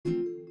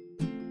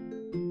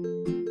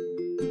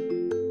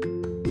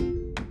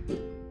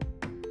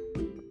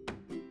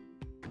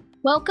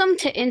Welcome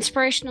to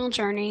Inspirational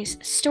Journeys,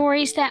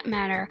 Stories That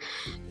Matter.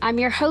 I'm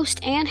your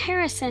host, Ann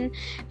Harrison,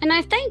 and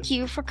I thank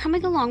you for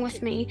coming along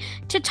with me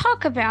to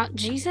talk about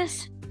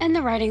Jesus and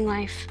the writing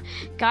life.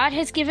 God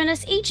has given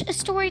us each a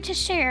story to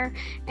share,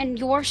 and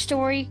your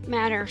story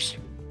matters.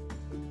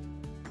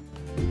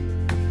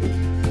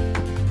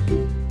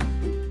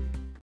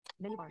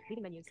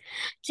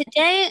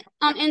 Today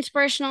on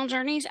Inspirational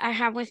Journeys, I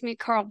have with me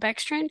Karl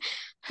Beckstrand,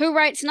 who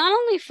writes not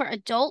only for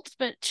adults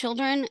but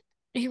children.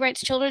 He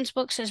writes children's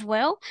books as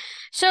well.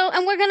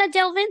 And we're going to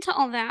delve into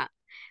all that.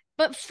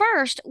 But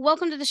first,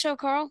 welcome to the show,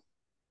 Karl.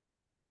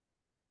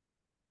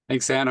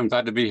 Thanks, Ann. I'm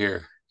glad to be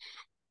here.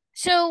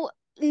 So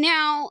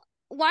now,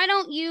 why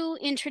don't you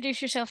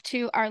introduce yourself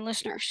to our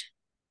listeners?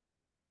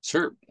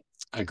 Sure.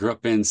 I grew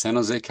up in San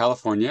Jose,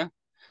 California,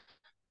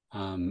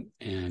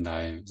 and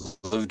I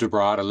lived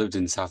abroad. I lived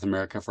in South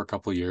America for a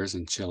couple of years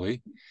in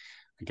Chile.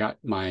 I got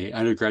my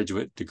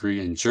undergraduate degree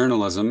in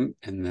journalism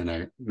and then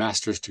a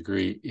master's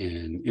degree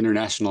in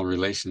international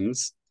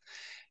relations,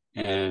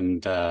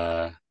 and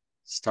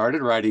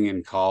started writing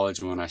in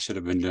college when I should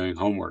have been doing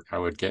homework. I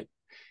would get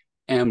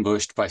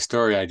ambushed by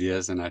story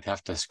ideas, and I'd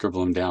have to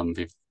scribble them down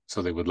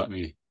so they would let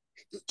me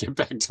get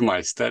back to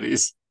my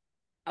studies.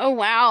 Oh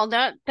wow,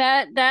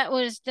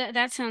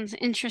 that sounds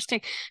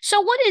interesting. So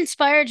what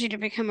inspired you to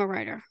become a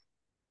writer?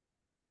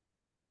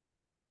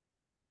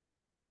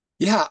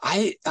 Yeah,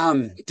 I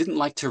didn't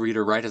like to read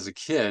or write as a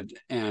kid,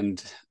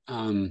 and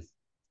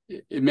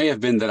it may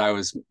have been that I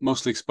was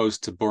mostly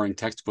exposed to boring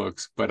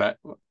textbooks. But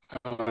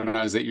when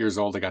I was 8 years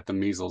old, I got the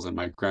measles, and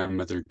my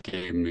grandmother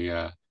gave me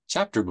a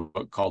chapter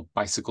book called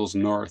 "Bicycles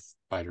North"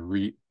 by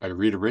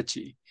Rita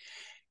Ritchie,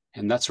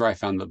 and that's where I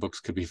found that books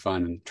could be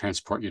fun and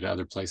transport you to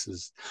other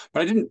places.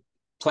 But I didn't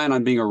plan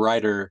on being a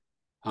writer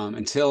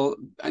until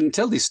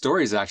these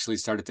stories actually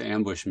started to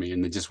ambush me,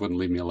 and they just wouldn't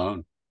leave me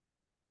alone.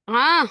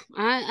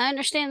 I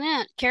understand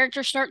that.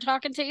 Characters start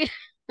talking to you.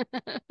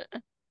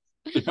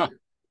 Yeah.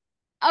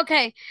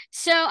 Okay.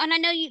 And I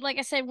know you, like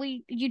I said,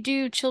 you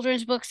do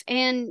children's books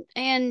and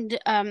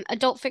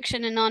adult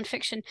fiction and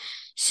nonfiction.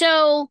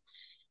 So,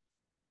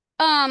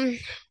 um,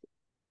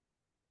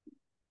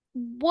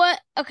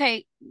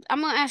 okay,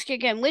 I'm gonna ask you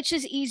again, which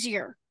is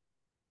easier,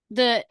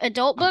 the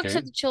adult books or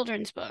Okay. the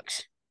children's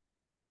books?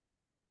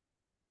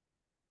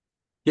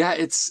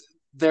 Yeah,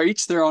 they're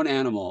each their own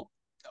animal.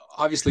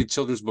 Obviously,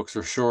 children's books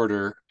are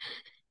shorter,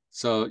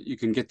 so you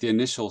can get the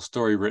initial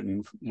story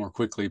written more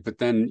quickly. But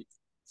then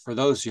for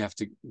those, you have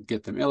to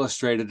get them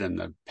illustrated and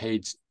the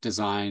page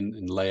design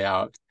and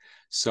layout.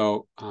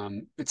 So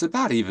it's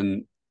about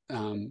even.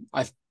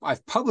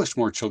 I've published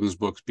more children's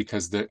books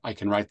because I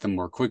can write them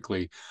more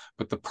quickly,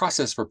 but the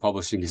process for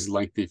publishing is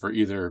lengthy for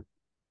either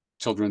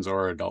children's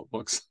or adult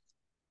books.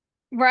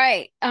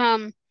 Right.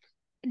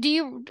 Do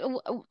you,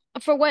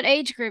 for what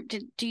age group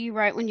do you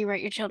write when you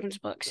write your children's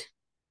books?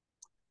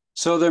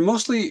 So they're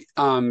mostly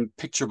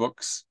picture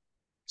books.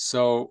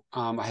 So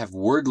I have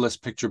wordless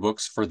picture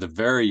books for the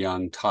very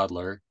young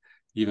toddler,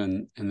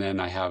 and then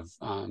I have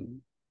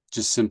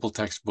just simple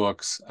text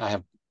books. I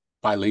have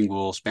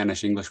bilingual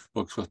Spanish English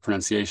books with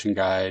pronunciation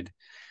guide,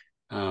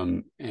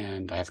 and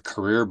I have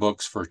career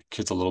books for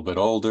kids a little bit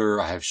older.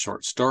 I have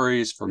short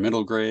stories for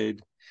middle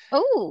grade.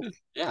 Oh,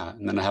 Yeah,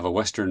 and then I have a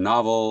Western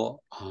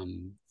novel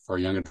for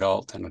young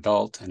adult and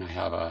adult, and I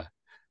have a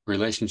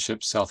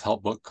relationship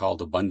self-help book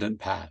called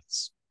Abundant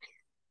Paths.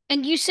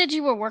 and you said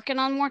you were working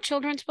on more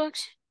children's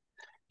books?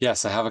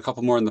 Yes, I have a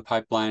couple more in the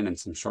pipeline and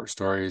some short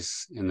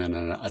stories, and then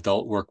an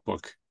adult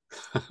workbook.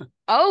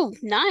 Oh,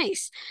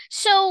 nice.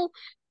 So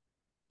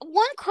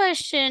one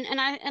question, and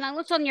I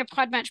looked on your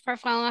Podmatch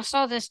profile and I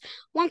saw this.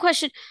 One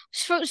question.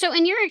 So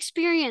in your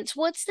experience,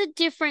 what's the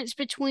difference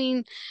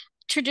between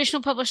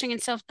traditional publishing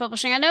and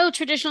self-publishing? I know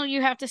traditional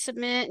you have to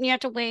submit and you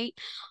have to wait,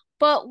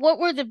 but what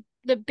were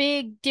the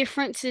big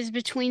differences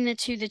between the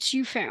two that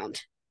you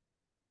found?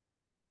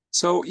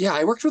 So, yeah,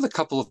 I worked with a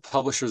couple of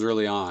publishers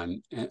early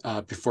on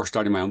before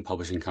starting my own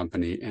publishing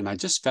company. And I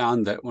just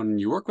found that when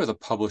you work with a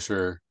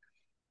publisher,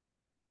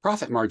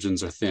 profit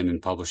margins are thin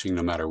in publishing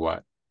no matter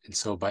what. And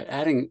so by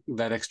adding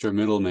that extra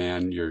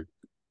middleman, you're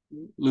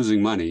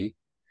losing money.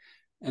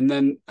 And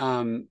then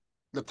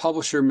the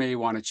publisher may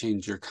want to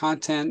change your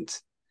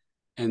content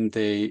and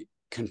they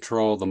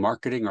control the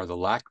marketing or the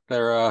lack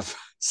thereof.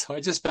 So I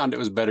just found it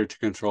was better to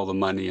control the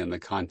money and the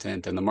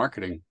content and the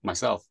marketing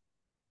myself.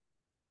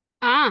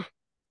 Ah,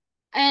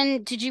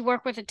 and did you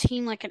work with a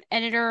team like an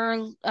editor,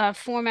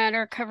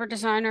 formatter, cover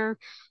designer,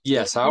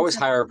 Yes, I lead always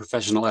stuff? hire a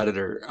professional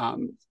editor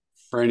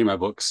for any of my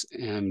books,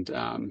 and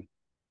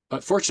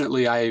but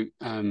fortunately, I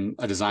am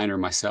a designer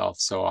myself,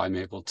 so I'm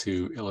able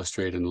to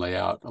illustrate and lay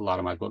out a lot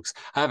of my books.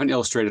 I haven't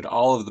illustrated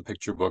all of the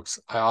picture books.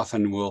 I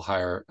often will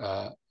hire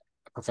a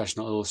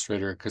professional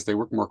illustrator because they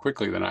work more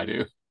quickly than I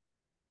do.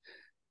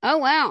 Oh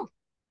wow.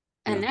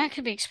 And Yeah. that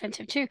could be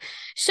expensive too.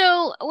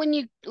 So when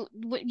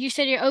you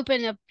said you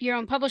open up your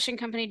own publishing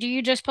company, do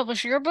you just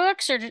publish your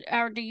books or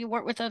do you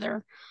work with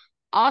other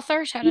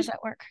authors? How does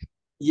that work?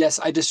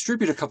 Yes, I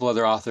distribute a couple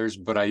other authors,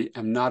 but I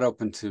am not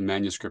open to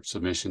manuscript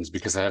submissions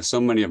because I have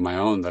so many of my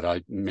own that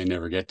I may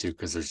never get to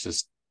because there's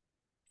just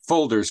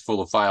folders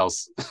full of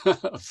files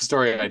of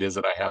story ideas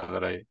that I have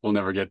that I will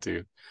never get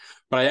to.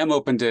 But I am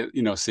open to,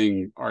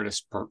 seeing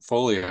artist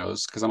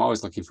portfolios because I'm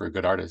always looking for a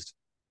good artist.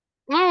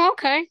 Oh,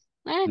 okay.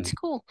 That's Mhm.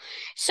 cool.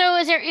 So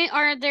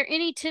are there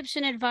any tips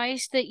and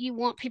advice that you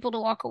want people to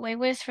walk away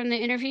with from the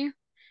interview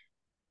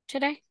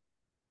today?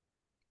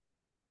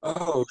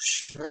 Oh,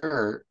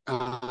 sure.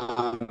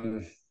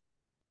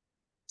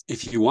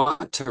 If you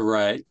want to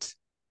write,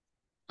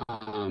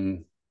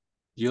 um,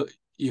 you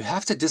you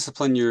have to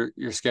discipline your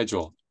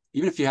schedule.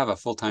 Even if you have a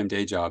full-time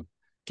day job,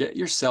 get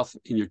yourself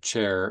in your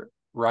chair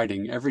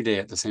writing every day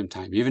at the same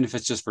time, even if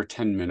it's just for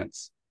 10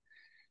 minutes.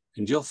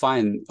 And you'll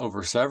find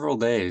over several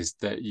days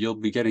that you'll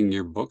be getting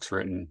your books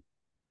written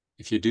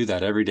if you do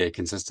that every day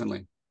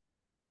consistently.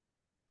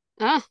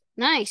 Oh,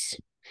 nice.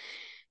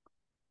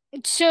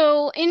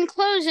 So, in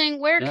closing,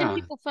 where can Yeah.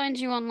 people find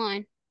you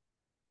online?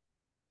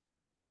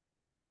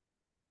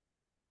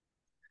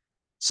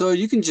 So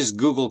you can just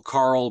Google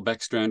Karl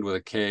Beckstrand with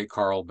a K,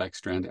 Karl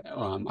Beckstrand.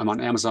 I'm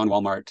on Amazon,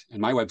 Walmart, and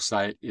my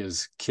website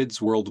is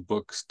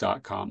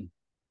kidsworldbooks.com.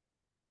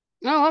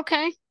 Oh,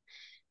 okay.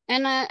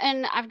 And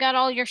I've got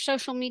all your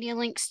social media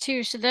links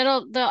too, so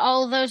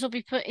all of those will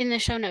be put in the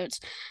show notes.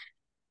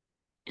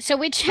 So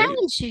we Great.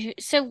 challenge you.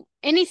 So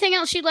anything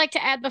else you'd like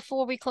to add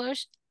before we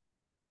close?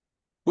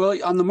 Well,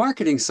 on the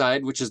marketing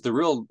side, which is the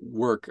real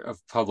work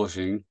of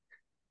publishing,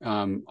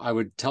 I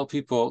would tell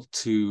people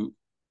to,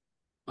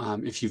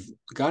 if you've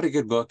got a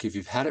good book, if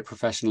you've had it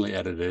professionally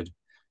edited,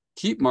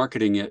 keep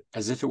marketing it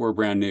as if it were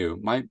brand new.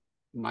 My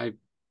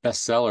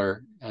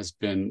bestseller has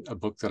been a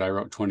book that I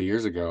wrote 20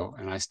 years ago,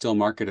 and I still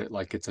market it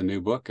like it's a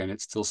new book, and it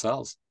still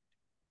sells.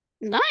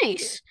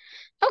 Nice.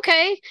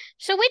 Okay.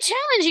 So we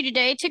challenge you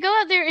today to go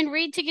out there and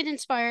read to get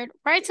inspired,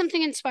 write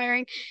something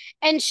inspiring,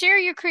 and share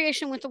your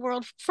creation with the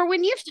world. For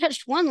when you've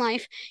touched one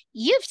life,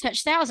 you've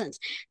touched thousands.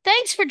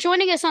 Thanks for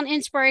joining us on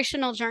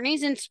Inspirational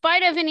Journeys, in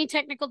spite of any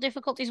technical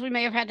difficulties we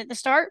may have had at the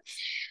start.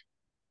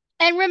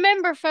 And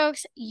remember,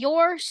 folks,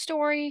 your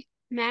story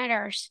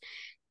matters.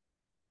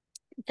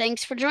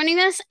 Thanks for joining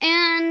us,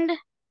 and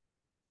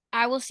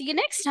I will see you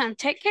next time.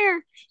 Take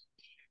care.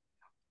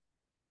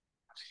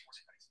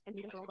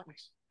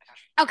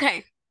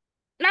 Okay.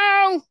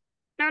 No.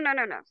 No, no,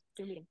 no, no.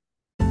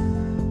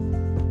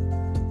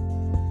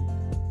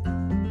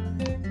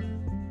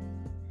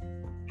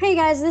 Hey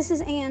guys, this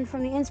is Anne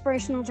from the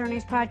Inspirational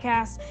Journeys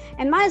podcast,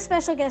 and my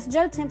special guest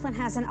Joe Templin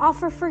has an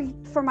offer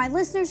for my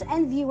listeners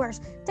and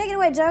viewers. Take it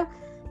away, Joe.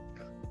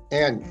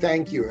 And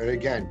thank you. And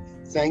again,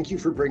 thank you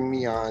for bringing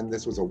me on.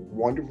 This was a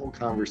wonderful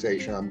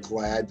conversation. I'm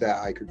glad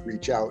that I could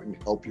reach out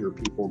and help your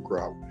people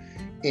grow.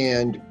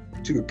 And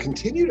to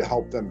continue to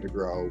help them to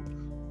grow,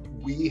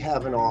 we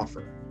have an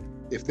offer.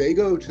 If they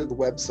go to the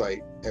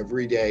website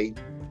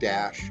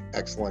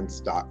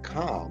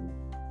everyday-excellence.com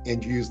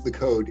and use the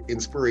code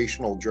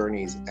Inspirational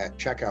Journeys at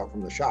checkout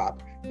from the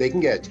shop, they can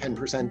get a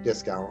 10%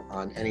 discount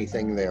on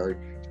anything there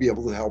to be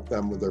able to help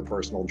them with their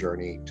personal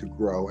journey to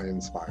grow and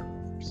inspire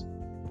others.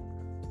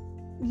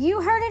 You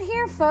heard it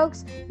here,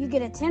 folks. You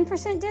get a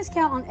 10%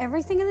 discount on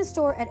everything in the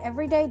store at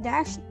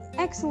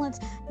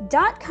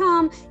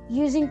everyday-excellence.com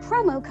using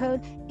promo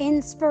code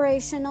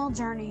Inspirational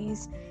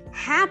Journeys.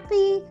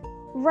 Happy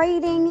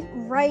writing,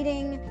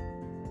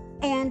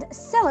 and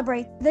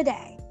celebrate the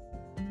day.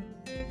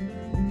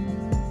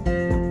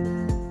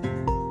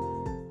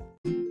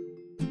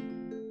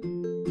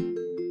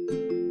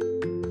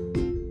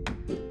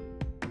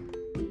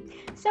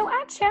 So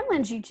I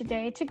challenge you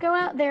today to go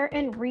out there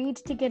and read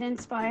to get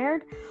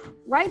inspired,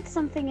 write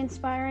something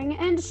inspiring,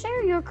 and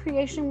share your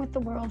creation with the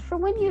world. For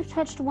when you've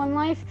touched one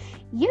life,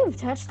 you've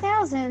touched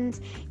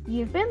thousands.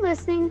 You've been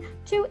listening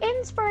to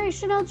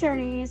Inspirational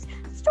Journeys,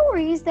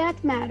 Stories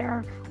That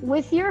Matter,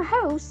 with your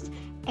host,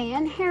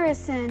 Ann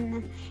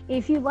Harrison.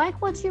 If you like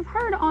what you've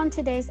heard on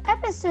today's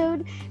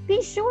episode,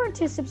 be sure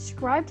to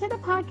subscribe to the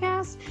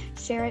podcast,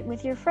 share it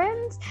with your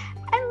friends,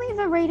 and leave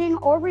a rating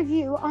or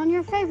review on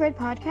your favorite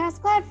podcast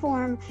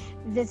platform.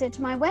 Visit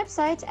my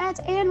website at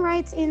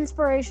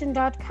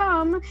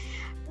annwritesinspiration.com,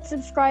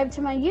 subscribe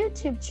to my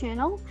YouTube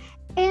channel,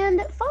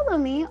 and follow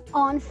me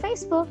on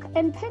Facebook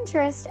and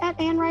Pinterest at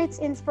Ann Writes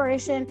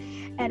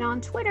Inspiration, and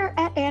on Twitter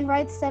at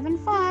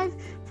AnnWrites75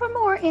 for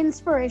more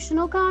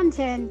inspirational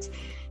content.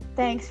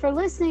 Thanks for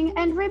listening,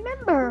 and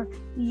remember,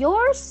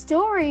 your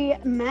story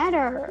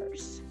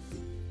matters.